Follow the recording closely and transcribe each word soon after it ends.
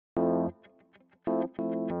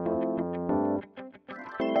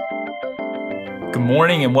Good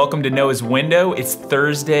morning and welcome to Noah's Window. It's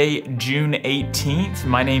Thursday, June 18th.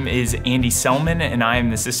 My name is Andy Selman and I am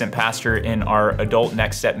the assistant pastor in our Adult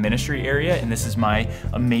Next Step ministry area. And this is my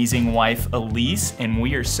amazing wife, Elise. And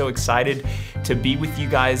we are so excited to be with you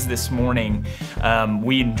guys this morning.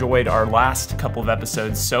 We enjoyed our last couple of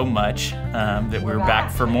episodes so much that we're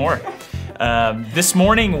back for more. This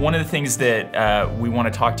morning, one of the things that we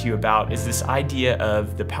want to talk to you about is this idea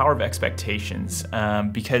of the power of expectations.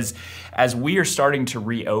 Because as we are starting to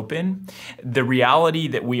reopen, the reality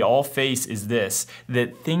that we all face is this,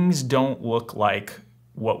 that things don't look like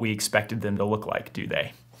what we expected them to look like, do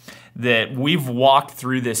they? That we've walked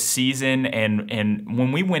through this season, and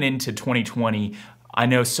when we went into 2020, I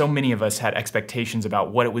know so many of us had expectations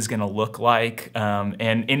about what it was going to look like.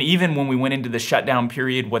 And even when we went into the shutdown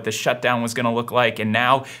period, what the shutdown was going to look like. And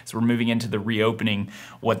now, as we're moving into the reopening,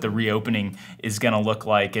 what the reopening is going to look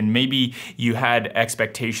like. And maybe you had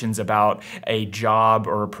expectations about a job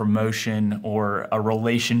or a promotion or a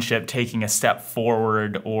relationship taking a step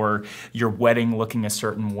forward, or your wedding looking a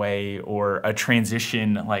certain way, or a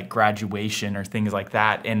transition like graduation or things like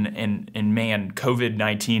that. And man,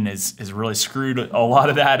 COVID-19 has really screwed a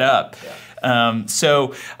lot of that up.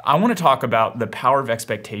 So I want to talk about the power of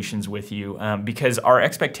expectations with you because our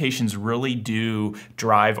expectations really do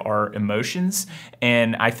drive our emotions.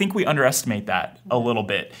 And I think we underestimate that a little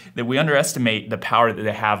bit, that we underestimate the power that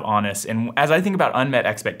they have on us. And as I think about unmet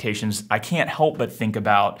expectations, I can't help but think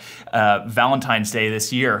about Valentine's Day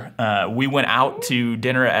this year. We went out to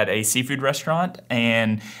dinner at a seafood restaurant,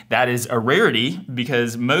 and that is a rarity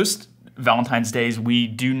because most Valentine's Days, we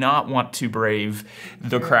do not want to brave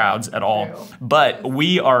the crowds at all. But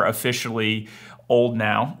we are officially old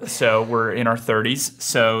now, so we're in our 30s.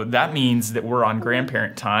 So that means that we're on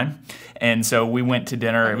grandparent time. And so we went to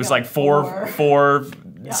dinner. It was like four,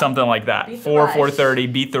 something like that.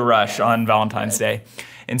 4:30, beat the rush on Valentine's Day.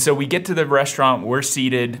 And so we get to the restaurant, we're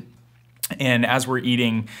seated, and as we're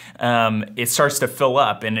eating, it starts to fill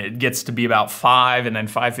up, and it gets to be about 5, and then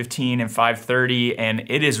 5:15 and 5:30, and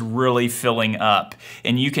it is really filling up.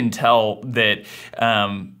 And you can tell that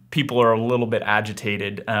people are a little bit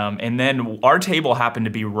agitated. And then our table happened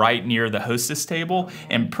to be right near the hostess table,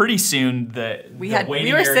 and pretty soon we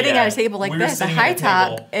were sitting at a table like this, a high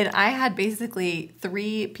top, and I had basically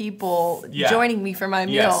 3 people joining me for my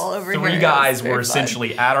meal over here. 3 guys were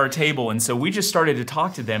essentially at our table, and so we just started to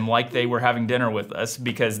talk to them like they were having dinner with us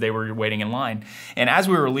because they were waiting in line. And as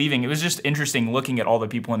we were leaving, it was just interesting looking at all the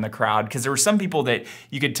people in the crowd, because there were some people that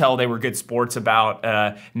you could tell they were good sports about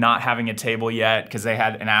not having a table yet because they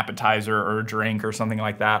had an appetizer or a drink or something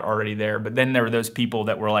like that already there. But then there were those people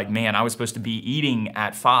that were like, man, I was supposed to be eating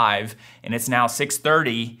at 5 and it's now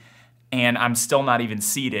 6:30 and I'm still not even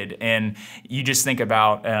seated. And you just think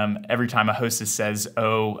about every time a hostess says,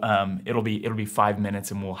 it'll be 5 minutes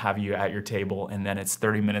and we'll have you at your table, and then it's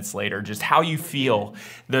 30 minutes later, just how you feel,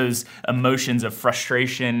 those emotions of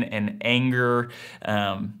frustration and anger.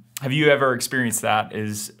 Have you ever experienced that?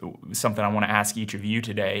 Is something I want to ask each of you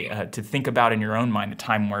today to think about in your own mind, a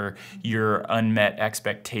time where your unmet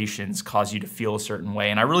expectations cause you to feel a certain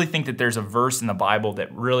way. And I really think that there's a verse in the Bible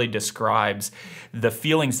that really describes the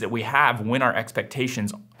feelings that we have when our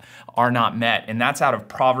expectations are not met. And that's out of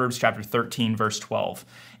Proverbs chapter 13, verse 12.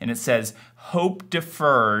 And it says, "Hope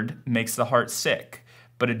deferred makes the heart sick,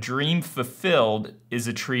 but a dream fulfilled is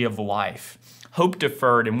a tree of life." Hope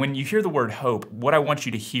deferred. And when you hear the word hope, what I want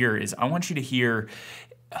you to hear is, I want you to hear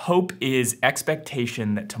hope is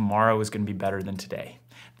expectation that tomorrow is going to be better than today,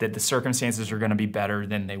 that the circumstances are going to be better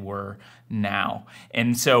than they were now.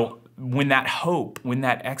 And so when that hope, when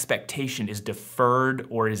that expectation is deferred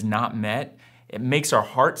or is not met, it makes our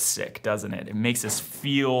hearts sick, doesn't it? It makes us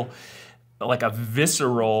feel like a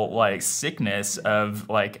visceral sickness of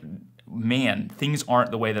man, things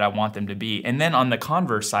aren't the way that I want them to be. And then on the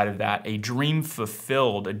converse side of that, a dream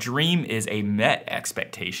fulfilled, a dream is a met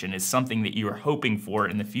expectation, is something that you are hoping for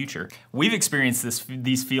in the future. We've experienced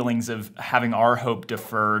these feelings of having our hope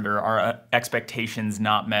deferred or our expectations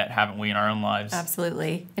not met, haven't we, in our own lives?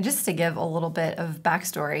 Absolutely. And just to give a little bit of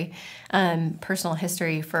backstory, personal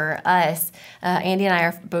history for us, Andy and I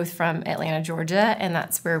are both from Atlanta, Georgia, and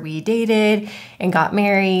that's where we dated and got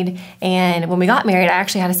married. And when we got married, I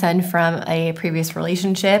actually had a son from a previous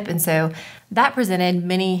relationship, and so that presented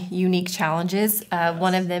many unique challenges.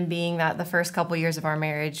 One of them being that the first couple years of our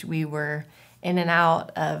marriage, we were in and out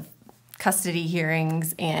of custody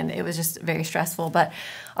hearings, and it was just very stressful. But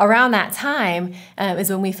around that time is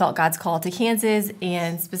when we felt God's call to Kansas,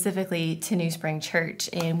 and specifically to New Spring Church,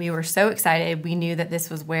 and we were so excited. We knew that this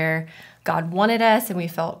was where God wanted us and we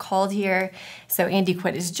felt called here. So Andy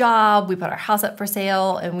quit his job. We put our house up for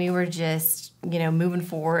sale and we were just, moving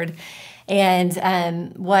forward.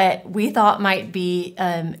 And what we thought might be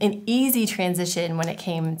an easy transition when it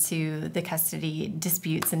came to the custody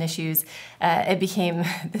disputes and issues, it became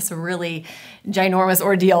this really ginormous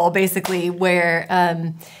ordeal, basically, where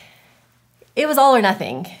it was all or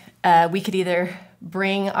nothing. We could either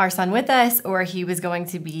bring our son with us or he was going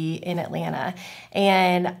to be in Atlanta.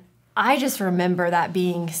 And I just remember that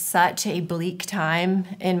being such a bleak time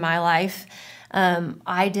in my life.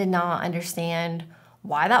 I did not understand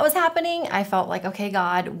why that was happening. I felt like, okay,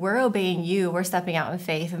 God, we're obeying you. We're stepping out in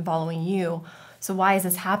faith and following you. So why is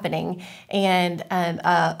this happening? And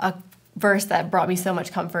a verse that brought me so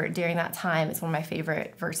much comfort during that time, it's one of my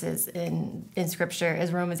favorite verses in Scripture,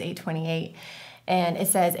 is Romans 8:28. And it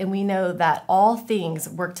says, and we know that all things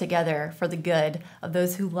work together for the good of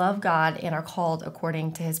those who love God and are called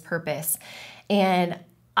according to his purpose. And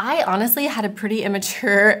I honestly had a pretty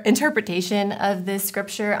immature interpretation of this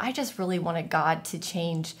scripture. I just really wanted God to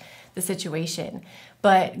change the situation.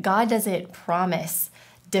 But God doesn't promise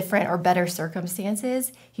different or better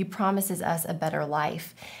circumstances. He promises us a better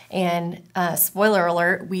life. And spoiler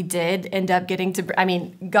alert, we did end up getting to,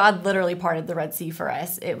 God literally parted the Red Sea for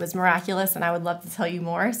us. It was miraculous, and I would love to tell you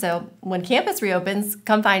more. So when campus reopens,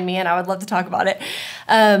 come find me, and I would love to talk about it.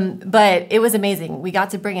 But it was amazing. We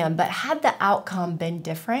got to bring him. But had the outcome been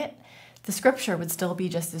different, the scripture would still be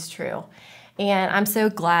just as true. And I'm so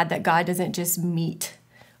glad that God doesn't just meet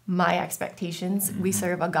my expectations. We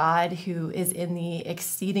serve a God who is in the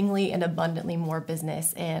exceedingly and abundantly more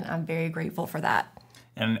business, and I'm very grateful for that.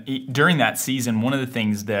 And during that season, one of the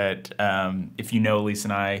things that, if you know Lisa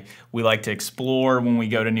and I, we like to explore when we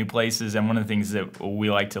go to new places, and one of the things that we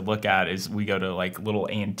like to look at is we go to like little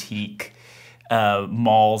antique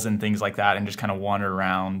malls and things like that and just kind of wander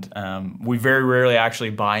around. We very rarely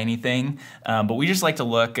actually buy anything, but we just like to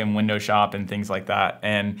look and window shop and things like that.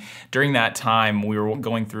 And during that time, we were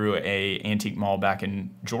going through a antique mall back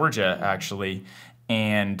in Georgia, actually,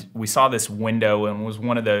 and we saw this window, and it was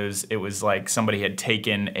one of those, it was like somebody had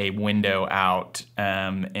taken a window out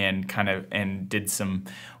and did some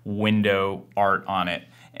window art on it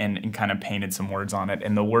and kind of painted some words on it.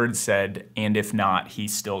 And the words said, "And if not,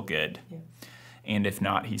 he's still good." Yeah. And if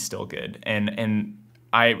not, he's still good. And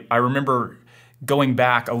I remember going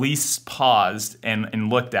back, Elise paused and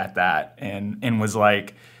looked at that and was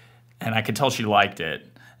like, and I could tell she liked it.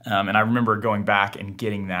 And I remember going back and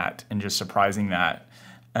getting that and just surprising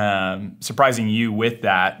you with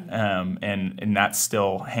that. And that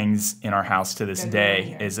still hangs in our house to this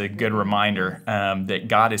day is a good reminder that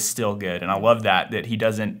God is still good. And I love that he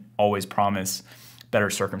doesn't always promise better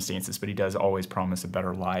circumstances, but he does always promise a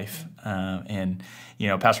better life. And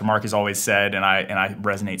Pastor Mark has always said, and I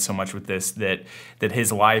resonate so much with this, that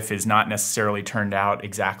his life is not necessarily turned out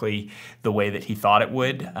exactly the way that he thought it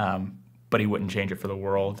would, but he wouldn't change it for the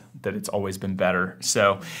world, that it's always been better.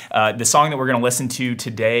 So the song that we're going to listen to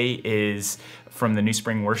today is from the New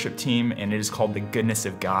Spring worship team, and it is called "The Goodness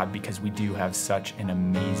of God," because we do have such an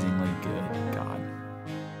amazingly good God.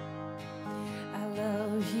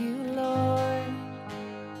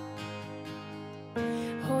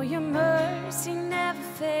 Your mercy never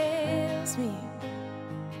fails me.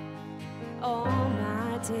 All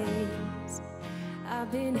my days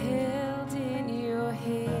I've been held in your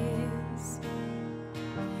hands.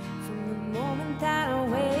 From the moment that I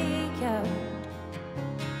wake up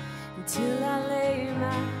until I lay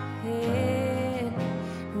my head,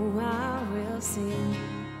 oh, I will sing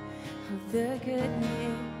of the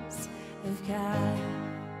goodness of God.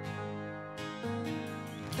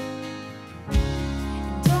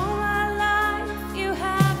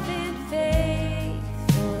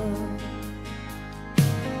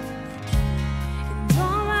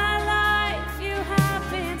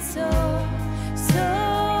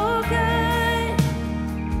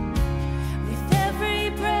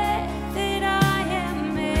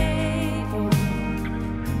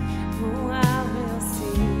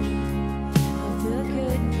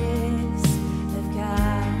 God.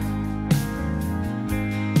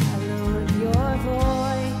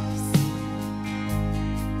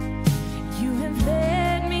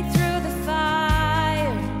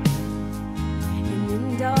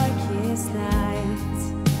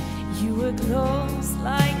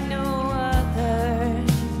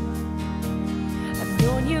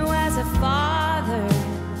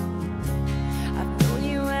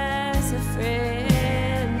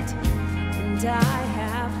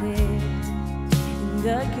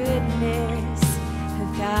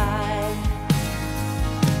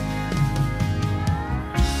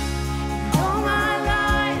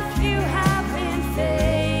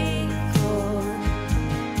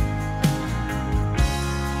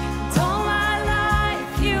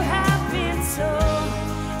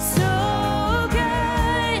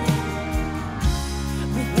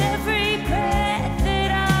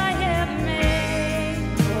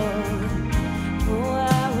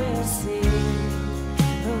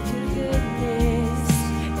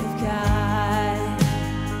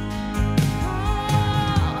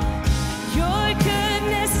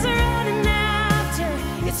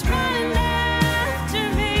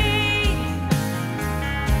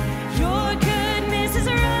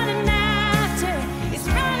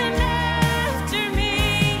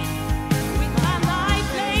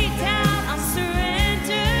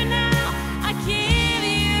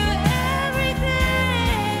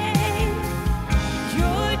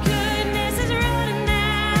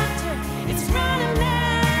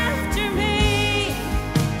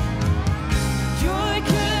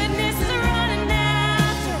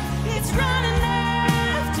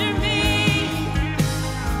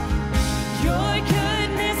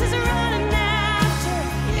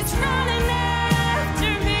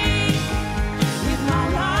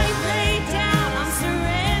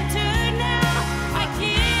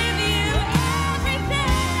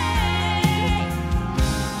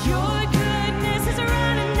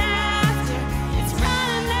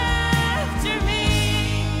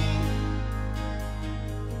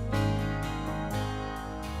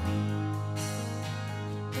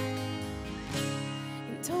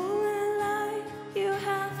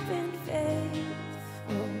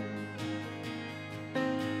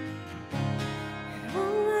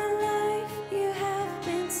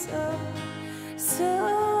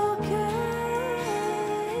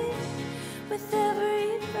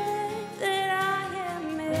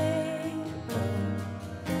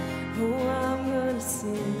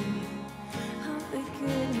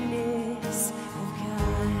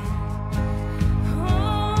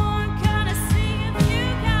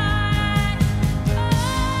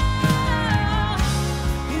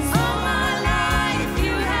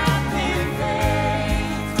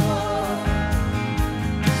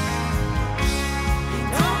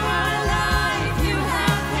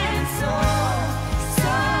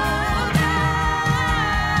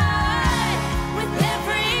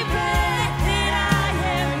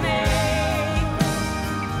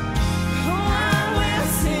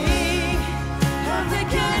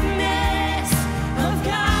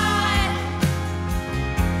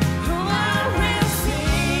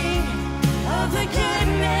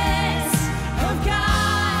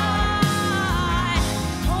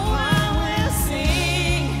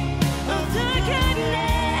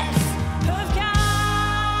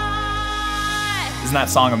 Isn't that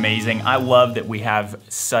song amazing? I love that we have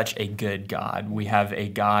such a good God. We have a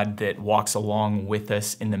God that walks along with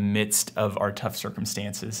us in the midst of our tough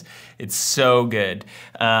circumstances. It's so good.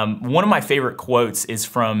 One of my favorite quotes is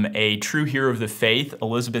from a true hero of the faith,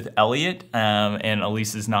 Elisabeth Elliot, and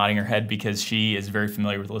Elise is nodding her head because she is very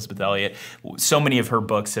familiar with Elisabeth Elliot. So many of her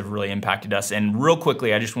books have really impacted us. And real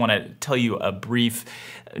quickly, I just want to tell you a brief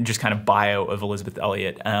just kind of bio of Elisabeth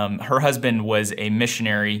Elliot. Her husband was a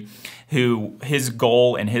missionary who his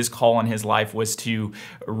goal and his call in his life was to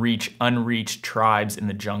reach unreached tribes in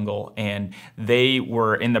the jungle. And they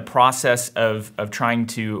were in the process of trying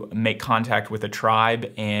to make contact with a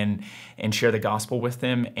tribe and share the gospel with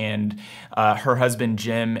them. And her husband,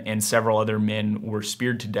 Jim, and several other men were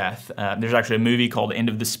speared to death. There's actually a movie called End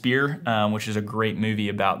of the Spear, which is a great movie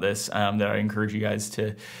about this that I encourage you guys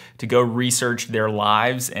to go research their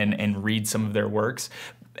lives and read some of their works.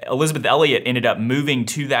 Elisabeth Elliot ended up moving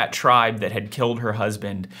to that tribe that had killed her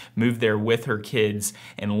husband, moved there with her kids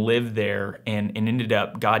and lived there, and ended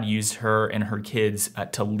up, God used her and her kids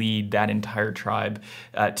to lead that entire tribe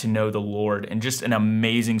to know the Lord. And just an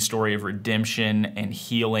amazing story of redemption and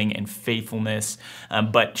healing and faithfulness.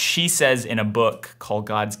 But she says in a book called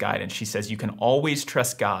God's Guidance, she says, you can always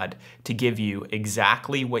trust God to give you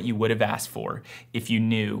exactly what you would have asked for if you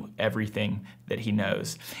knew everything that he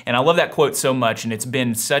knows. And I love that quote so much, and it's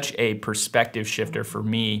been such a perspective shifter for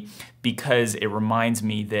me because it reminds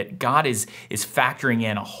me that God is factoring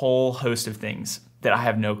in a whole host of things that I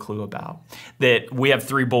have no clue about. That we have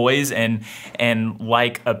 3 boys, and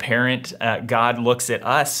like a parent, God looks at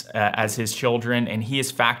us as his children, and he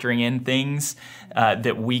is factoring in things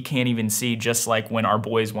that we can't even see, just like when our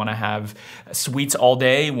boys want to have sweets all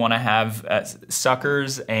day, want to have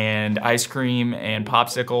suckers and ice cream and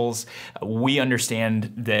popsicles. We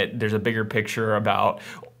understand that there's a bigger picture about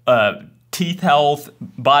teeth health,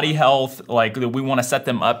 body health, like we want to set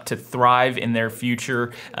them up to thrive in their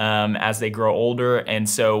future as they grow older. And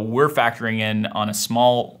so we're factoring in on a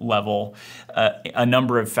small level a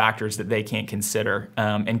number of factors that they can't consider.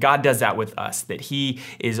 And God does that with us, that he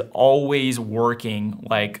is always working,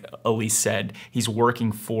 like Elise said, he's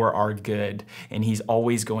working for our good, and he's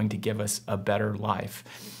always going to give us a better life.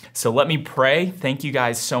 So let me pray. Thank you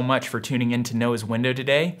guys so much for tuning in to Noah's Window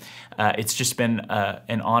today. It's just been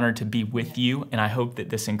an honor to be with you, and I hope that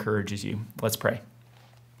this encourages you. Let's pray.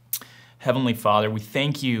 Heavenly Father, we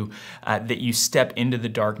thank you that you step into the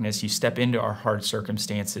darkness, you step into our hard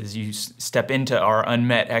circumstances, you step into our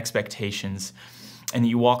unmet expectations, and that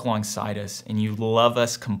you walk alongside us and you love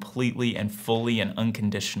us completely and fully and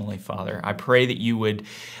unconditionally, Father. I pray that you would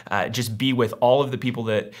just be with all of the people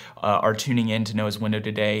that are tuning in to Noah's Window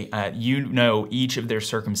today. You know each of their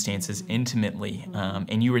circumstances intimately,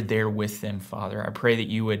 and you are there with them, Father. I pray that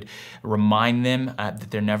you would remind them that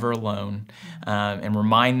they're never alone, and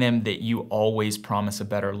remind them that you always promise a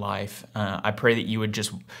better life. I pray that you would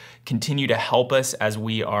just continue to help us as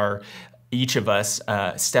we are each of us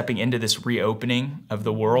stepping into this reopening of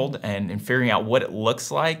the world and figuring out what it looks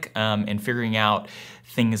like, and figuring out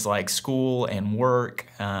things like school and work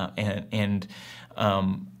and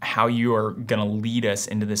how you are going to lead us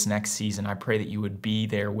into this next season. I pray that you would be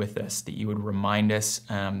there with us, that you would remind us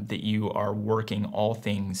that you are working all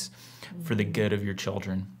things for the good of your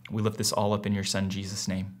children. We lift this all up in your Son, Jesus'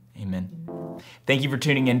 name. Amen. Thank you for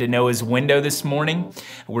tuning in to Noah's Window this morning.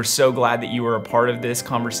 We're so glad that you were a part of this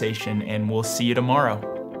conversation, and we'll see you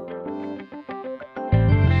tomorrow.